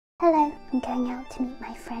Hello, I'm going out to meet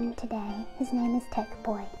my friend today. His name is Tech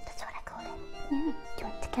Boy. That's what I call him. Yeah, do you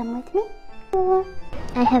want to come with me?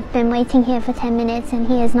 I have been waiting here for 10 minutes and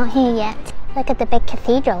he is not here yet. Look at the big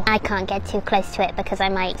cathedral. I can't get too close to it because I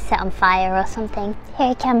might set on fire or something. Here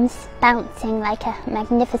he comes, bouncing like a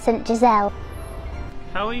magnificent Giselle.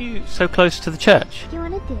 How are you so close to the church? What do you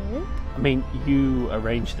want to do? I mean, you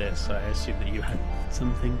arranged this, so I assume that you had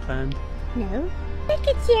something planned. No. Look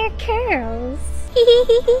at your curls.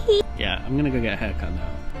 Yeah, I'm gonna go get a haircut now.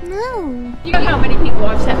 No. You know how many people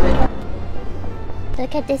I've sat with?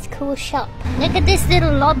 Look at this cool shop. Look at this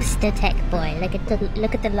little lobster, Tech Boy. Look at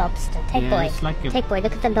the lobster. Tech Boy. It's like Tech Boy,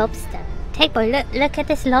 look at the lobster. Tech Boy, look at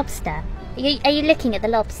this lobster. Are you looking at the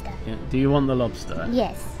lobster? Yeah. Do you want the lobster?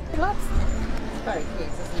 Yes. The lobster. It's very cute,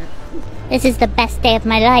 isn't it? This is the best day of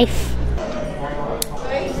my life.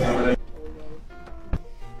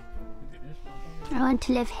 I want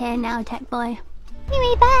to live here now, Tech Boy.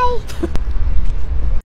 Anyway, bye.